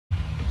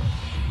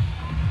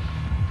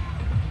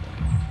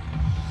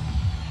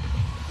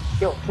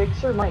Yo,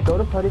 fix your mic. Go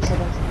to party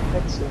settings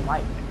and fix your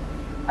mic.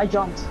 I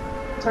jumped.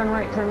 Turn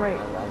right, turn right.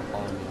 I'm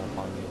following you, I'm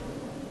following you.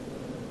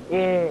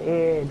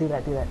 Yeah, do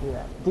that, do that, do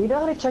that. Do you know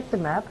how to check the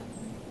map?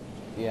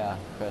 Yeah,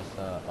 press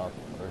up or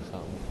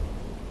something.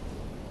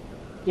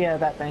 Yeah,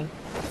 that thing.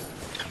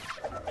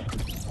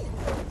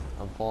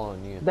 I'm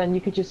following you. Then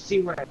you could just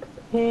see where I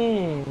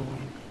pin.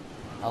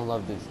 I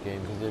love this game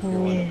because if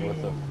you're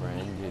with a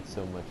friend, it's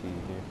so much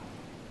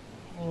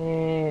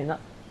easier. Not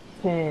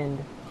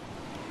pinned.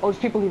 Oh, there's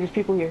people here, there's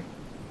people here.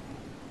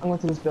 I'm going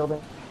to this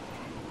building.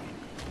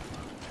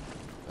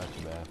 Got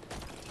your back.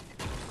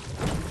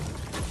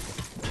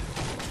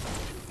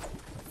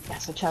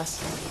 Yes, a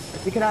chest.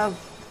 We could have...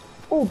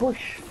 Oh,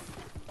 bush.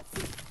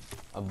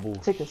 A bush.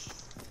 Take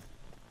this.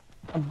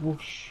 A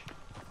bush.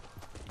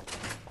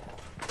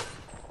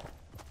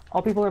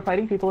 All people are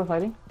fighting, people are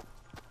fighting.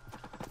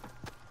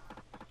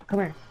 Come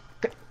here.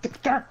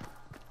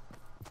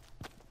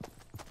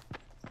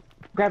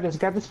 Grab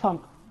this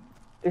pump.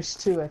 There's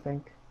two, I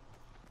think.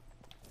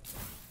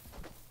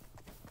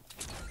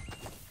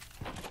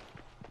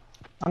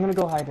 I'm gonna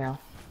go hide now.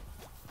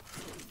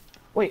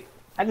 Wait,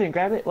 I didn't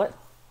grab it, what?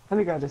 Let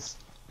me grab this.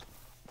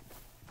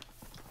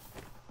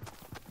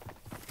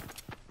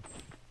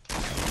 How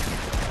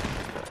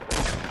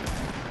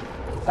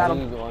Got do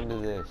you him. go under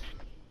this?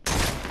 You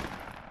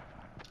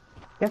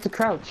have to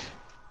crouch.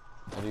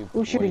 How do you,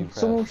 Who's shooting?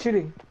 Someone's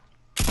shooting.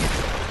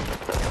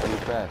 How do you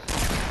press?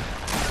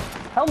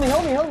 Help me,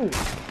 help me, help me!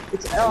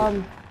 It's,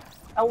 L1.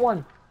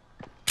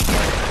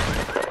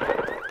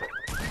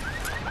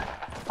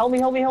 Help me,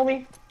 help me, help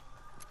me!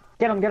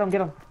 Get him, get him, get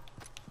him.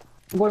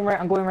 I'm going right,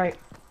 I'm going right.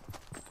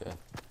 Okay.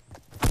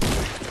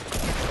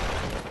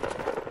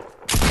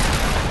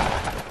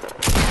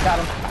 Got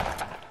him.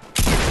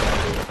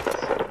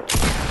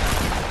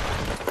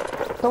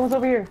 Someone's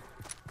over here.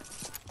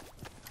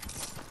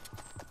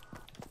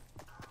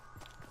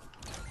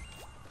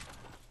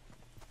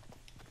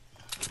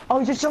 Oh,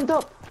 he just jumped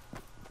up.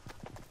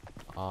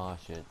 Oh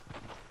shit.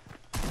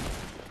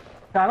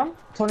 Got him.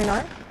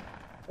 29.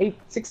 8,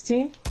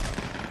 16.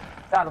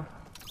 Got him.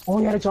 Oh,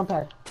 he had a jump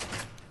pad.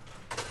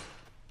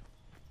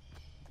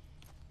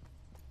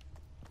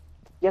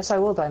 Yes, I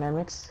will,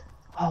 Dynamics.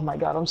 Oh my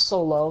god, I'm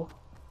so low.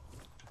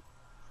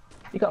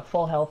 You got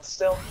full health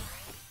still.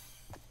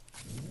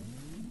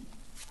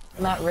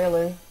 Not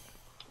really.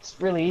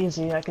 It's really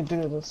easy. I could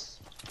do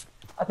this.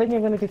 I think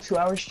I'm gonna do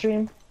 2-hour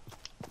stream.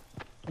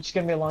 Which is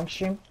gonna be a long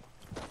stream.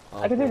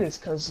 Okay. I can do this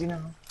because, you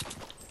know.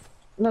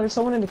 No, there's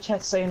someone in the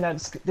chat saying that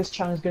this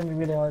challenge is gonna be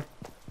really hard.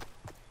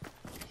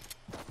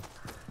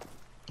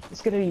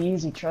 It's gonna be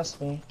easy,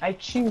 trust me. I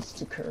choose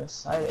to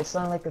curse. It's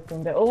not like a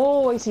thing that.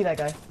 Oh, I see that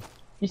guy.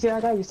 You see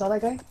that guy? You saw that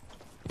guy?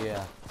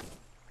 Yeah.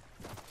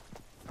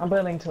 I'm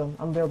building to him.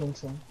 I'm building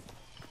to him.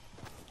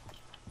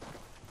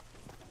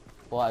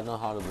 Well, I know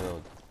how to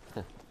build.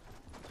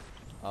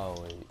 Oh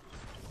wait.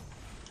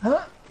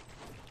 Huh?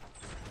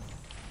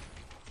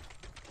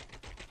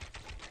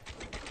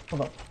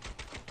 Hold up.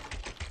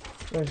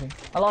 Where is he?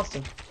 I lost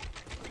him.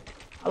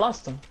 I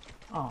lost him.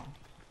 Oh.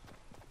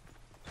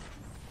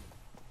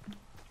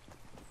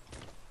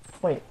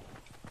 Wait.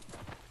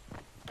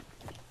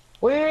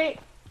 Wait!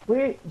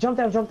 Wait! Jump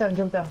down, jump down,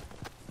 jump down.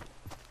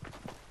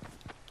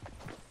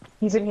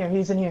 He's in here,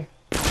 he's in here.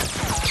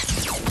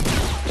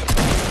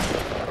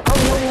 Help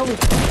me, help me, help me!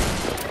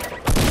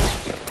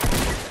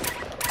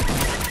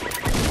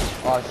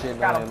 Oh shit, no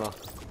Got him. ammo.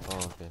 Oh,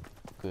 okay.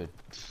 Good.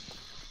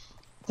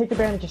 Take the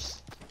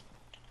bandages.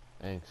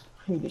 Thanks.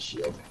 I need the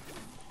shield.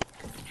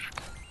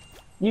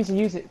 Use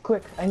it,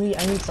 quick. I need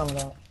some of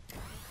that.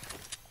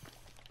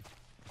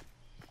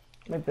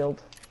 Let me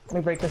build. Let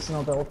me break this and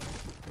I'll build.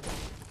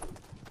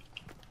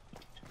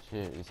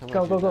 Shit, is someone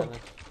Go, go, shooting go. at us?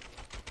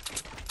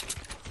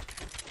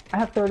 I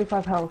have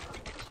 35 health.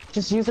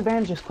 Just use the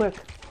bandages, quick.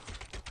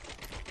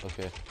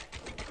 Okay.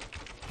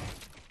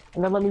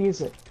 And then let me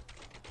use it.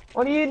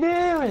 What are you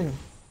doing?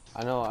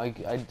 I know, I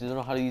don't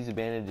know how to use the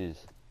bandages.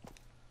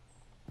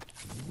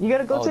 You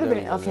gotta go Oh, to the there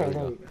we band. go, Okay, there we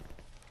there go. we go.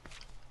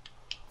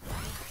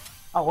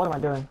 Oh, what am I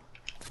doing?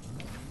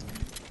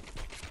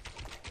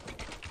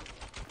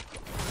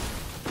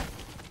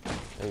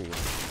 There you go.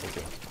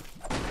 Okay.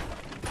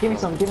 Give me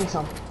some, give me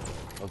some.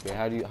 Okay,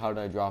 how do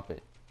I drop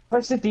it?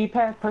 Press the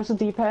D-pad,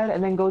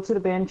 and then go to the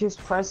bandages,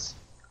 press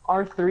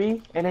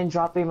R3, and then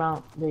drop the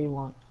amount that you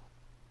want.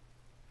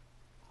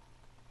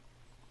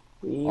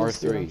 Please,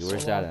 R3, dude,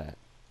 where's that at?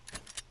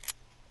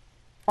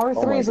 R3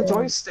 Oh my is a God.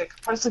 joystick.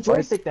 Press the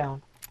joystick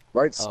down.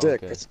 Right Oh,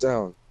 stick, okay. it's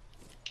down.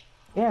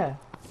 Yeah.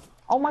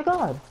 Oh my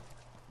god.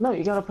 No,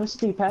 you gotta press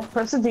the D-pad.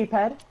 Press the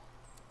D-pad.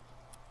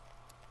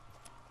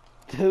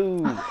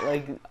 Dude,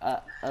 I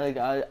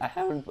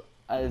haven't.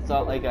 It's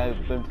not like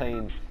I've been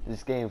playing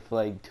this game for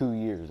like 2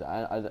 years.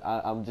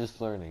 I'm just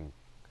learning.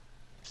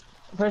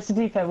 Press the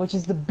D-pad, which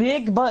is the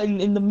big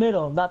button in the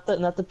middle, not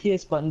the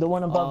PS button, the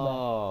one above that.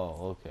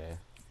 Oh, okay.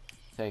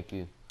 Thank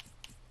you.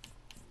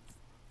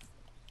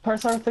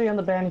 Press R3 on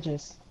the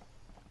bandages.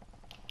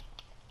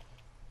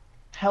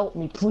 Help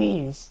me,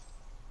 please.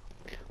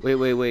 Wait.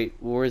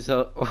 Where's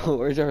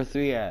where's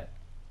R3 at?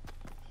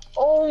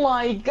 Oh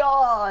my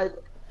god!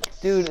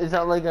 Dude, it's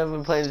not like I've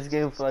been playing this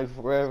game for like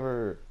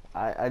forever.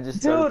 I just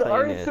started Dude,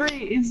 playing it.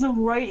 R3 is the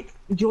right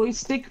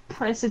joystick.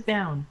 Press it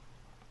down.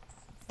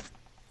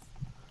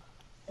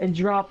 And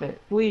drop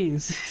it,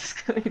 please. It's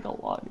gonna be the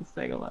longest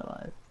thing of my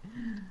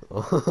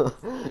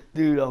life.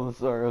 Dude, I'm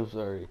sorry, I'm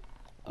sorry.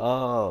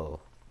 Oh.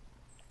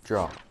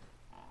 Drop.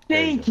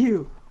 Thank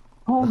you!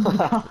 Oh my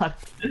god.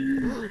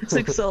 It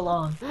took so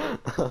long.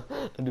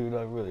 Dude,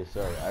 I'm really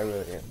sorry. I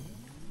really am.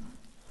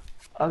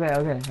 Okay,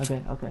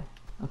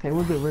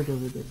 we're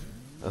good.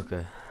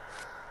 Okay.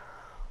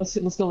 Let's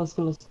go.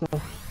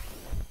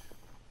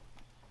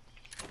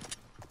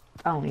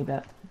 I don't need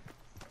that.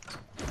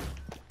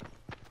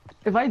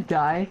 If I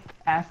die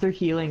after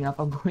healing up,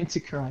 I'm going to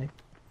cry.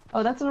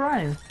 Oh, that's a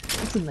rhyme.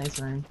 That's a nice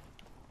rhyme.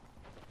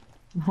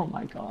 Oh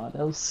my god,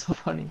 that was so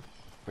funny.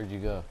 Where'd you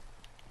go?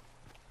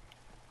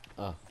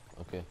 Oh,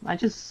 okay. I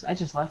just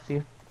left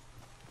you.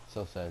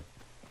 So sad.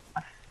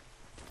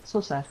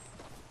 So sad.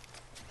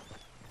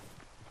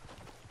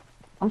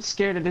 I'm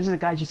scared that there's a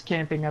guy just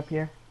camping up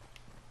here.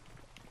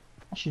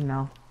 I should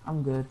know.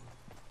 I'm good.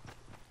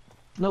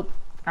 Nope.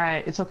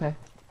 Alright, it's okay.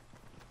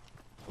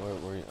 Where,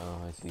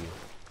 oh, I see you.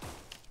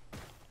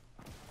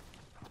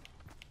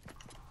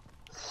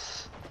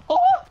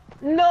 Oh!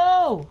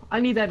 No! I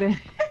need that in.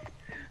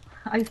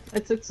 I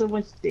took so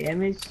much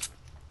damage.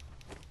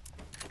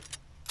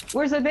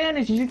 Where's the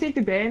bandage? Did you take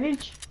the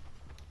bandage?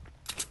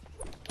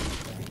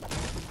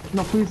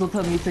 No, please don't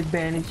tell me you took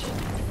bandage.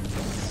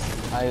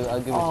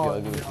 I'll give it to you. I'll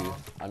give it no. to you.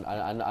 I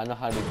know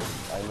how to.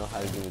 I know how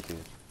to give it to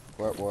you.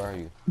 Where are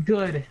you?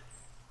 Good.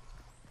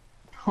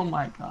 Oh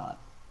my god.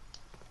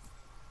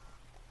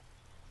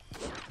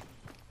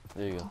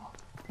 There you go.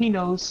 He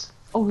knows.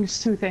 Oh, he's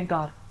two. Thank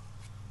God.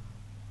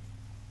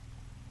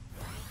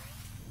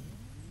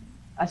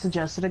 I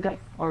suggested a guy,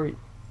 or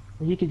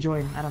he could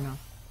join. I don't know.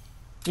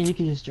 Yeah, you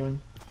can just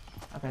join.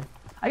 Okay.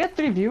 I got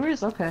 3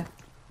 viewers. Okay.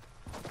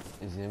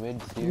 Is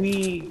Image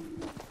here?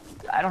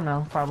 I don't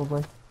know.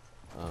 Probably.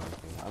 Oh,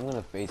 okay. I'm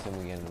gonna face him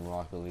again in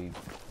Rocket League.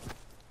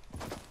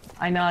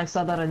 I know. I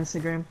saw that on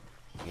Instagram.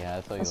 Yeah,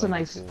 I thought you That's a liked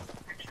nice it too.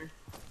 picture.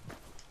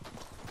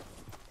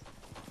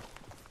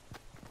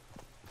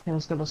 Okay,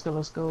 let's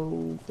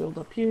go. Build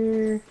up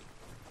here.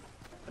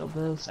 Build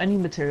this. I need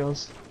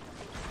materials.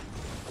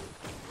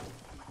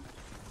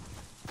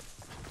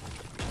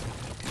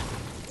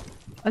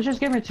 Let's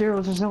just get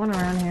materials. There's no one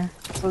around here,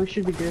 so we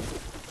should be good.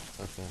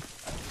 Okay.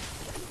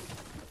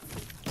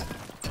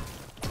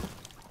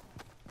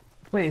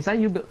 Wait, is that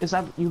you? Is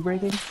that you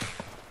breaking?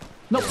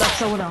 Nope, that's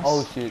someone else.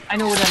 Oh shit. I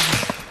know where that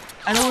is.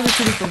 I know where they're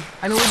shooting from.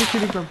 I know where they're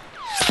shooting from.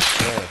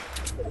 Where?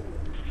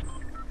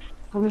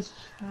 What is?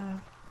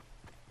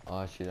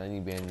 Oh shit, I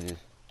need bandages.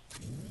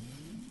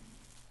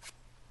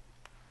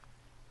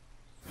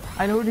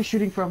 I know where they're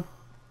shooting from.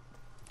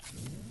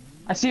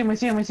 I see him. I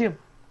see him. I see him.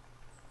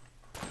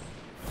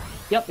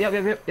 Yep. Help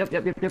me.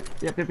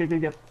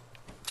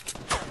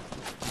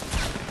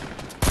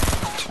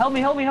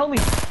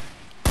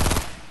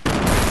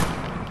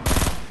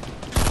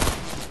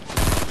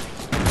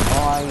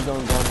 Oh, I ain't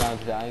going down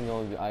today.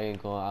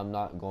 I'm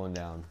not going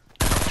down.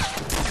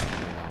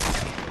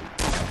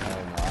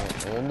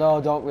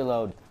 No, don't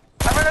reload.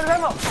 I ran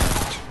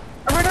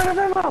out of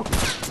ammo!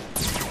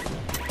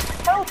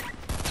 Help!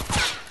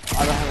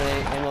 I don't have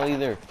any ammo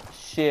either.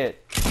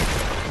 Shit.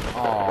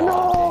 Oh,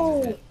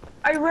 No!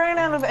 I ran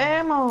out of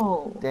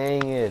ammo!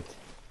 dang it.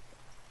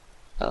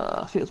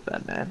 Feels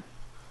bad, man.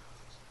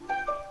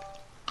 Return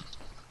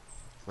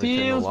to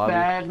Feels lobby.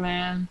 bad,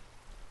 man.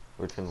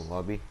 Return to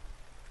lobby.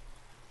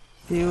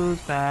 Feels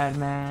bad,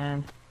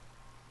 man.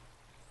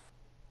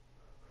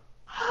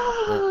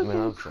 Man,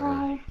 I'm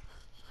sorry.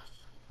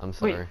 I'm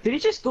sorry. Wait, did he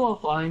just go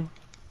offline?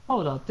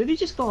 Hold up, did he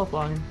just go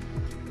offline?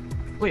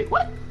 Wait,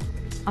 what?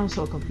 I'm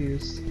so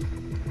confused.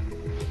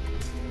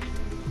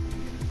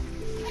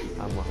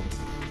 I'm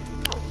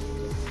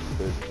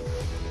good.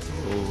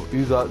 Oh,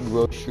 you got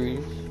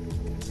groceries?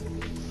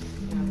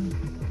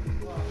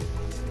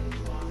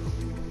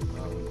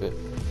 Good.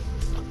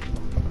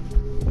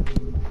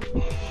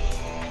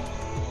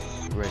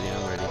 Ready,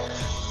 I'm ready.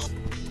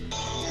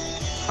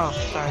 Oh,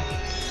 sorry.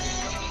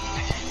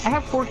 I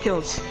have 4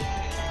 kills.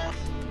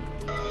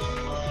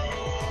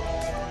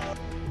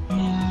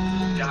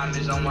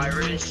 Diamonds on my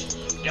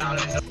wrist,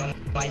 diamonds on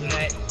my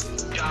neck,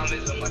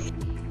 diamonds on my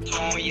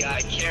phone, yeah,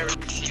 I carry,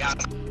 yeah.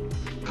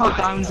 Called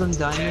diamonds on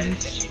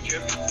diamonds. She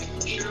drippin',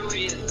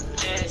 truly is a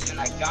dance, and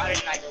I got it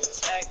and I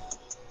protect.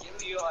 Give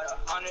me all the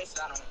hundreds,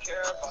 I don't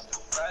care about the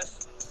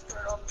rest.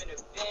 Skirt up in the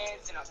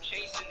bins and I'm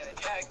chasing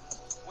the deck.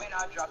 When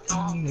I drop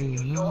down,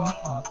 you know I'm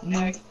up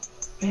next.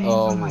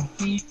 Oh, my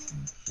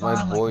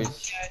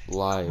voice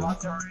live.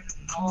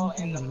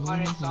 And the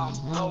hundreds I'm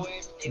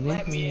blowing, they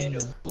let me in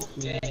the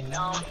booth, and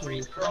now I'm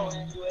free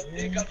growing. You would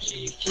think I'm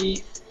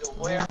cheeky, the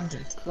way I'm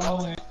just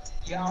glowing.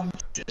 Yeah, I'm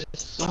just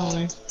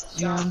sewing,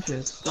 yeah, I'm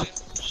just like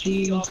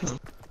cheating.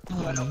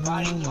 But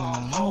nobody know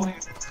I'm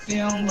mowing.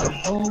 Feeling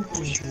like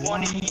vocal, you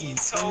wanna eat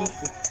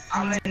tofu.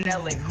 I'm in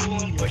LA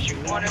cool, but you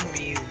wanna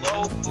be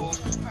local.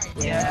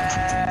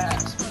 Yeah.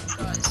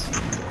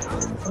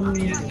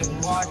 Used to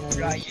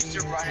water, I used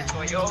to run a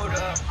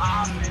Toyota.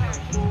 I'm in a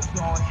booth,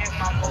 gon' hit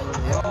my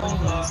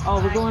Motorola.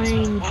 Oh, we're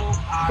going.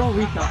 Go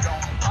retail.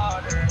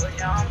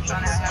 I'm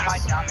tryna have my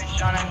diamond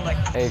shining like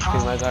Hey,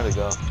 Extreme, I gotta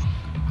go.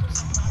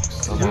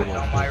 I'm diamonds almost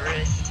on my done.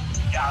 wrist,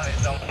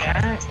 diamonds on my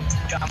neck,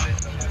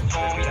 diamonds on my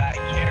phone, we got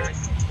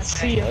carrots.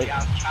 See ya.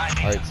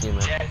 Alright, see you,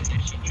 man.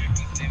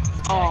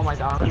 Oh my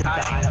god, I'm gonna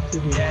die.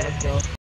 Let's go.